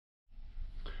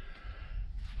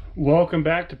Welcome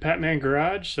back to Patman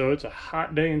Garage. So it's a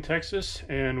hot day in Texas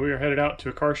and we are headed out to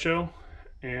a car show,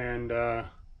 and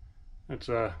it's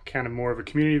kind of more of a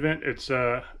community event. It's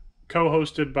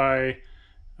co-hosted by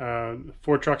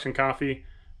Ford Trucks and Coffee.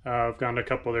 I've gone to a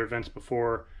couple of their events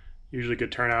before, usually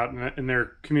good turnout, and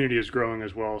their community is growing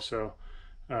as well. So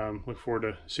look forward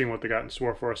to seeing what they got in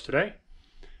store for us today.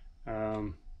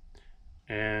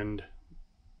 And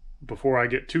before I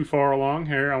get too far along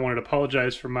here, I wanted to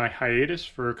apologize for my hiatus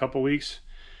for a couple weeks.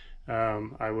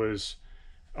 I was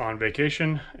on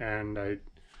vacation and I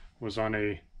was on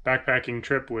a backpacking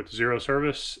trip with zero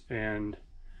service, and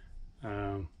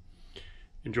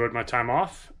enjoyed my time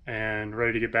off and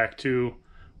ready to get back to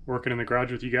working in the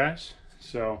garage with you guys.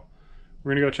 So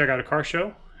we're gonna go check out a car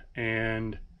show,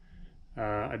 and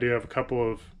I do have a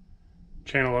couple of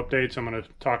channel updates I'm going to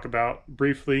talk about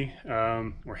briefly,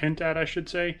 or hint at, I should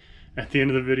say, at the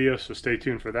end of the video, so stay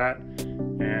tuned for that.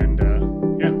 And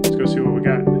yeah, let's go see what we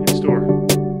got in store.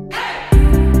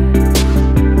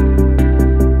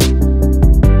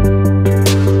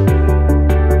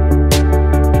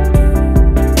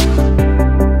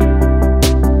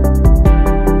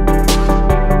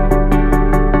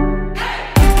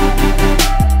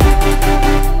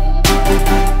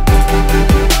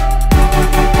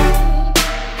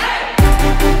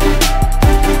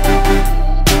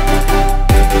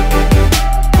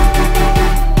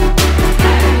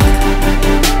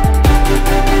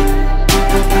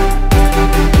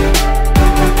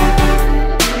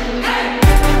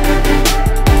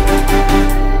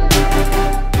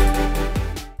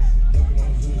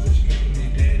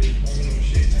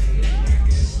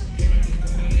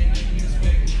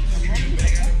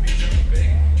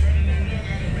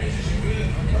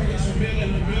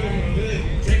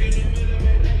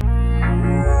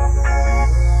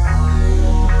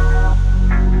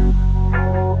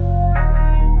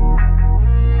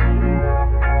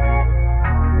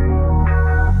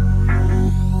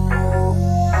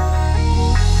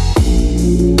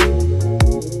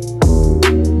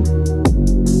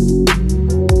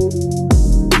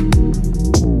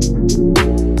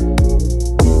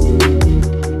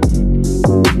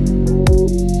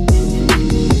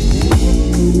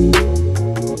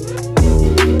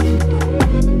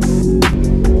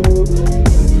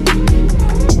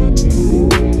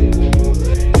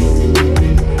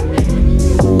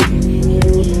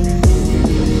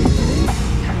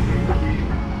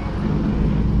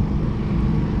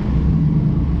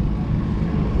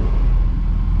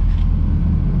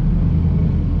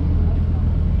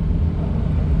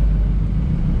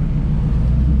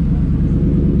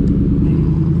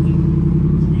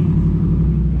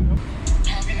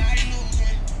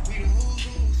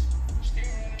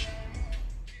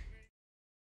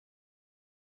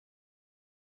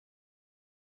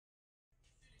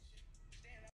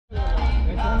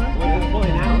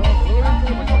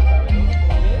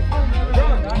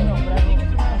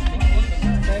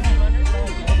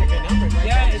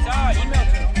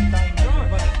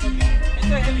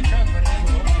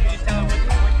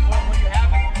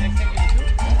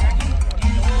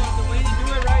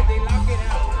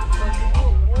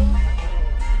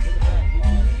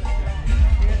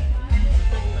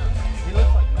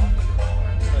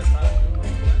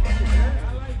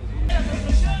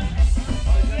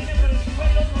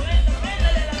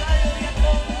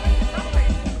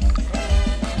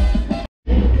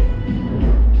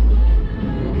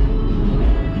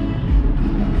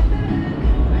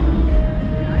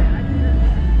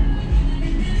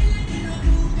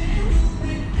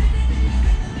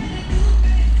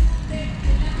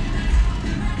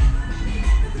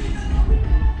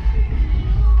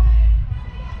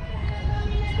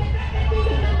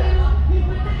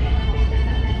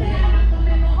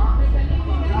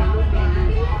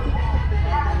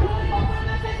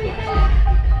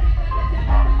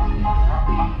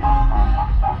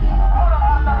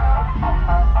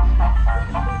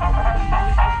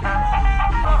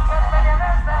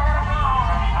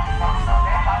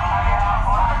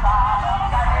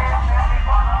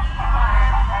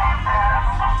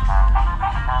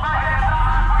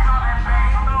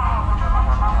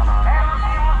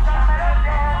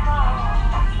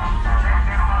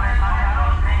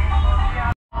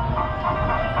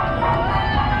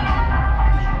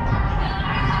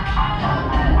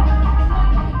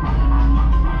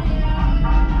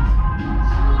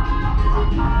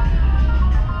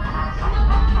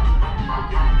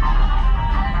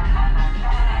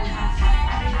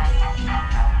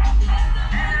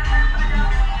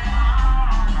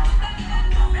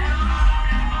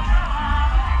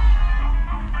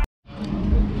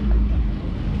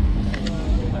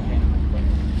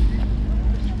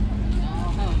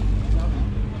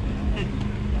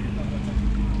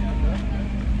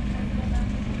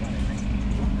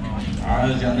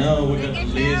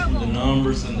 list with the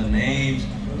numbers and the names.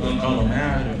 Don't call them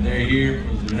out if they're here,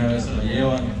 because if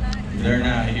they're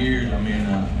not here, I mean,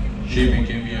 shipping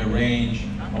can be arranged.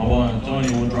 My boy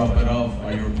Antonio will drop it off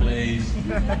at your place.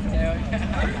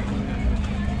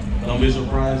 Don't be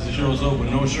surprised if he shows up with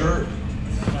no shirt.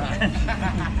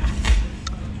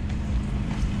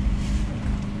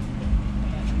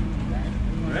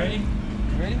 Ready?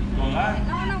 Ready? Going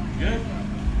live? Good?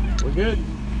 We're good.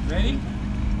 Ready?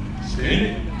 Spin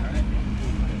it.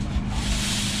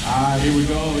 Here we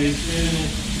go. It's spinning.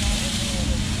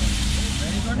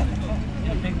 Ready, Gordon?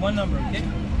 Yeah, pick one number, okay?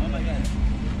 Oh my God.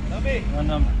 One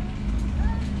number.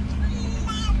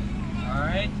 All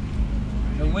right.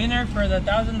 The winner for the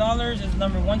 $1,000 is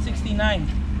number 169.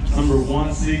 Number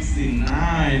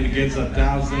 169 gets $1,000.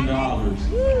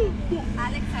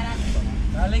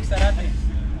 Alex Zarate.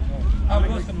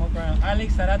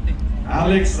 Alex Zarate.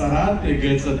 Alex Zarate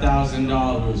gets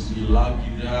 $1,000. You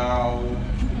lucky dog.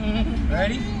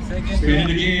 Ready? Second. Spin it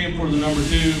again for the number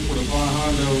 2 for the 500.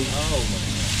 Oh my.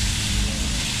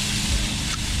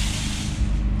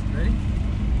 Ready?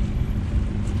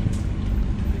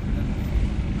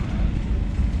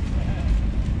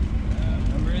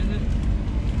 Number is it?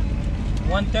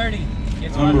 130.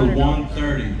 It's number $100.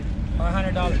 130.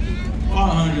 $500.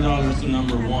 $500 to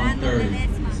number 130.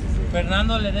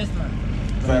 Fernando Ledesma.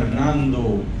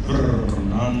 Fernando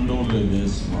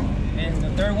Ledesma. And the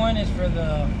third one is for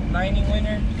the Lightning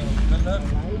winner. So good luck.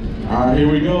 All right,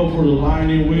 here we go for the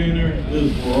Lightning winner. This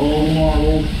is for all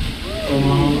marbles. Come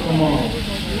on, come on.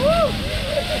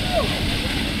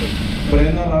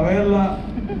 Prenda la vela.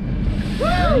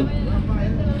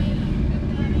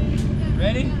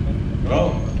 Ready?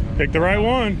 Go. Pick the right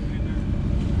one.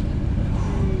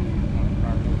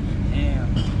 Damn.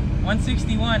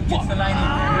 161 gets the Lightning.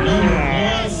 Number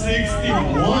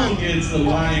 161 gets the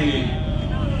Lightning.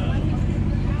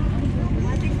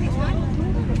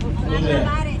 Who's that?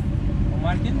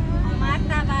 Omar quién? Omar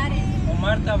Tavares.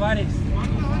 Omar Tavares.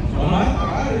 Omar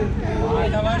Tavares. Omar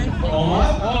Tavares? Omar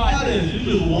Tavares, you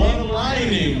just won the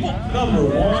Lightning. Number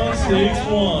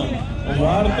 161.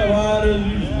 Omar Tavares,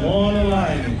 you just won the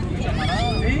Lightning.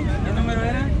 ¿Sí? ¿Qué número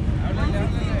era?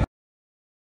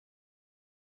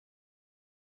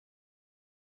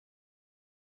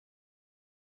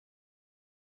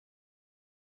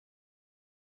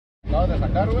 No, de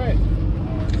sacar, güey.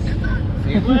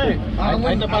 Sí, güey.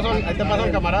 Ahí te pasó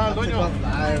el camarada, el dueño.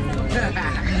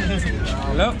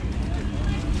 Hello.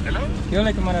 ¿Qué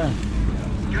hola, camarada?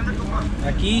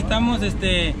 Aquí estamos,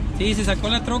 sí, se sacó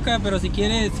la troca, pero si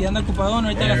quiere, si anda ocupadón,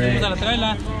 ahorita la subimos a la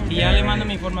trailer y ya le mando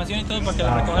mi información y todo para que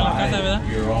la recoja en la casa, ¿verdad?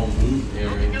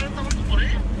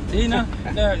 Sí, no,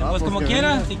 pues como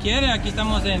quiera, si quiere, aquí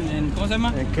estamos en ¿cómo se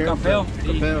llama? Cafeo.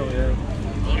 Sí.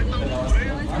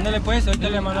 Ándale pues, ahorita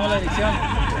le mandamos la dirección.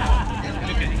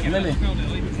 Ándale.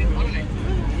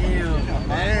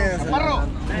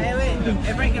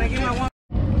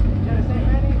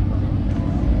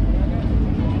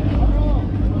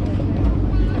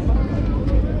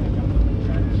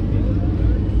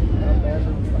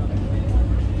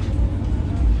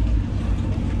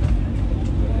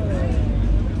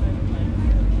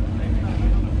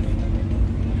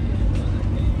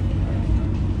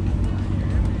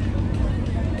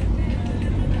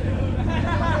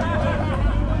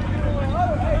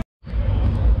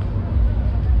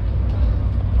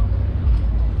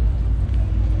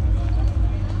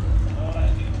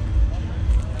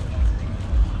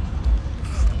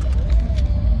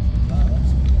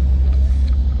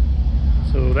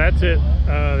 That's it.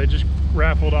 They just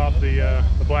raffled off the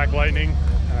Black Lightning.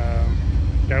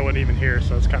 Guy wasn't even here,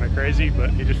 so it's kind of crazy,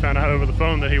 but he just found out over the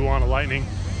phone that he won a Lightning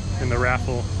in the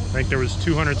raffle. I think there was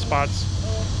 200 spots.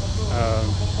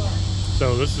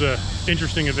 So this is a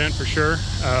interesting event for sure.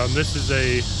 This is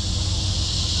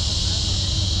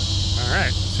all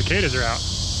right, cicadas are out.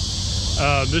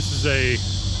 This is a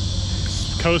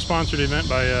co-sponsored event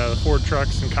by Ford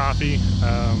Trucks and Coffee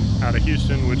out of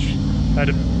Houston, which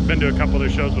I'd been to a couple of their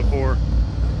shows before.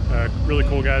 Really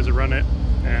cool guys that run it,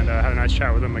 and had a nice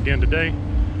chat with them again today.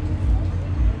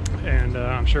 And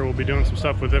I'm sure we'll be doing some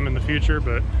stuff with them in the future,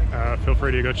 but feel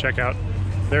free to go check out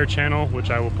their channel,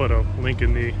 which I will put a link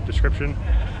in the description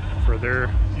for their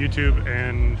YouTube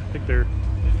and I think their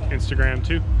Instagram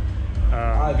too. All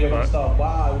right, if you're gonna stop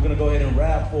by, we're gonna go ahead and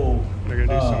raffle. They're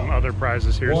gonna do some other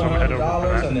prizes here, so I'm gonna head over for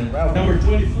that. And then raffle number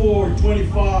 24,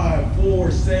 25,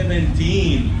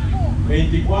 417,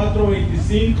 24,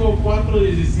 25,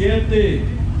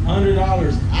 417,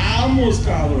 $100. Vamos,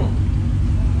 cabrón.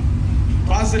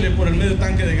 Pásele por el medio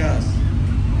tanque de gas.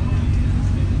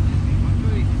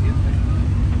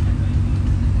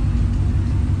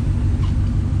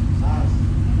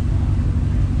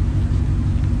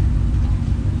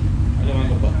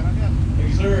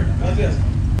 this?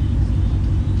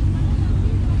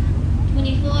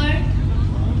 24,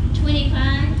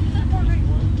 25,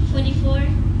 24,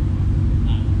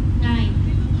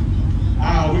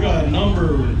 9. We got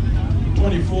number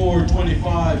 24,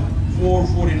 25,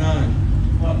 449.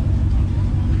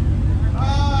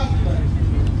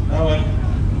 That one.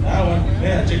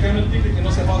 Mira, checame el ticket que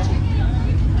no sea falso.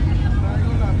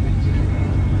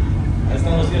 Ahí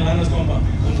están los 100 lanas, compa.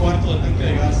 Un cuarto de tanque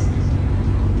de gas.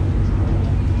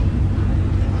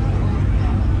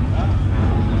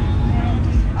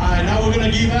 Alright, now we're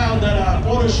gonna give out that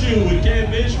photo shoot with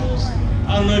Kvisualsz.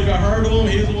 I don't know if you heard of him.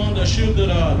 He's the one that shoot the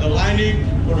Lightning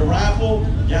for the raffle.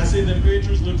 Y'all see them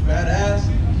pictures, looks badass.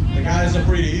 The guy is a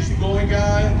pretty easygoing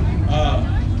guy.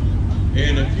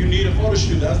 And if you need a photo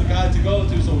shoot, that's the guy to go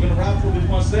to. So we're gonna raffle this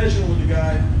one session with the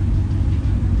guy.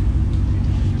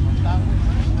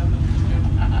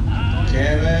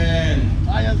 Kevin.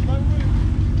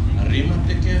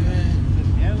 Arrímate, Kevin.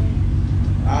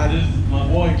 This is my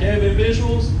boy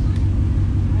Kvisualsz.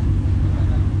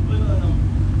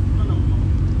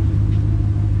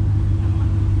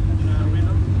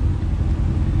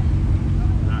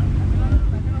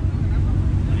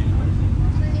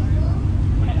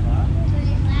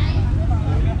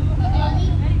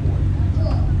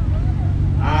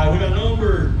 We got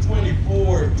number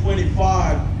 24,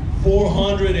 25,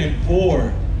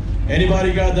 404.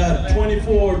 Anybody got that?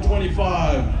 24,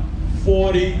 25,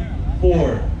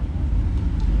 44.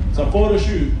 It's a photo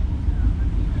shoot.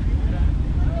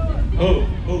 Oh.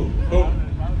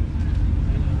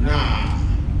 Nah.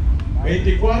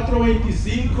 24,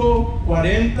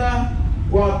 25,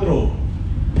 44.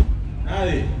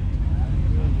 Nadie.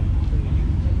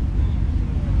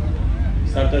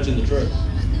 Stop touching the trucks.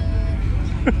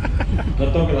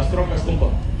 No toque las trocas,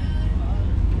 compa.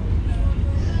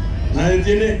 Nadie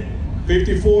tiene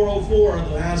 5404 are the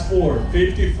last four.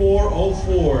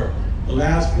 5404, the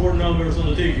last four numbers on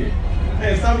the ticket.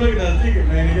 Hey, stop looking at the ticket,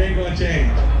 man. It ain't gonna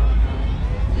change.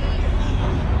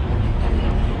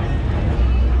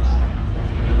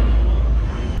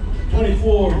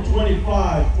 $24,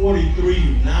 $25,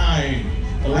 $43, $9.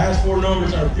 The last four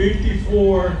numbers are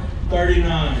 54,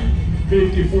 39.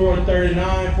 54,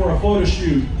 39 for a photo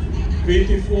shoot.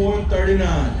 54,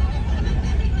 39.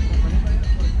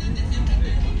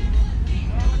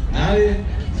 Nadie.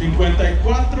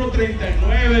 54,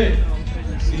 39.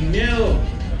 Sin miedo.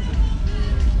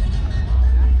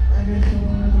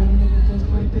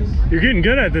 You're getting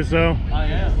good at this, though. I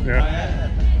am. Yeah.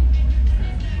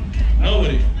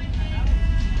 Nobody.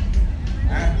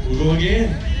 We'll go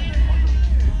again.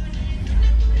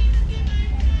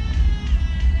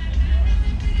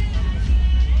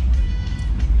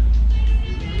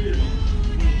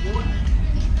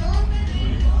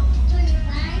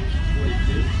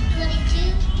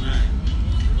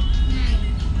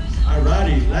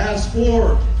 Alrighty, last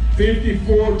four.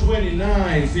 54,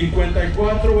 29,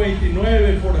 54,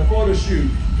 29 for the photo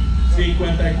shoot.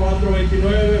 54,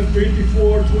 29,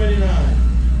 54, 29.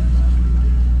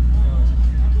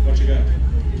 What you got?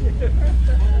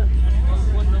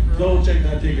 Double check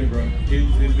that ticket, bro.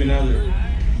 He's been out there.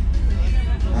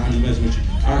 I'm just messing with you.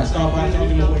 All right, stop by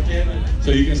talking to what Kevin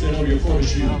so you can set up your photo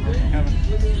shoot.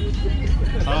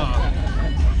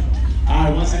 All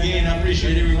right, once again, I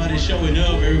appreciate everybody showing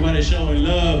up, everybody showing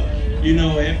love. You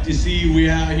know, FTC, we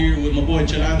out here with my boy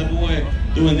Chalanda Boy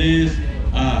doing this.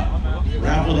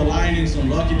 Raffle the Lightning, some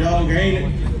lucky dog, ain't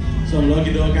it? Some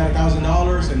lucky dog got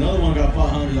 $1,000, another one got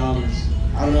 $500.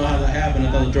 I don't know how that happened,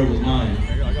 I thought the truck was mine.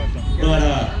 But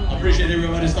I appreciate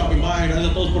everybody stopping by.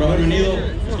 Gracias a todos por haber venido,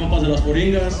 los compas de las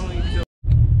Poringas.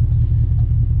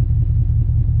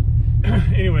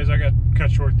 Anyways, I got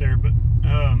cut short there, but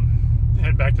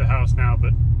head back to the house now.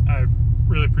 But I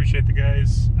really appreciate the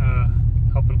guys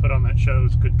helping put on that show. It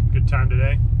was a good time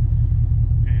today,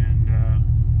 and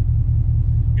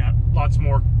got lots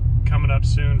more coming up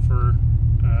soon for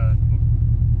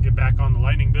get back on the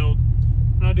Lightning build.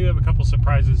 And I do have a couple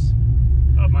surprises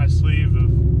up my sleeve of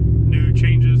new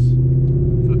changes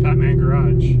for the Patman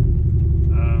Garage.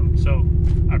 So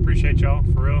I appreciate y'all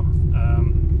for real.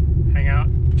 Hang out,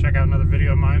 check out another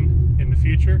video of mine in the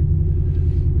future.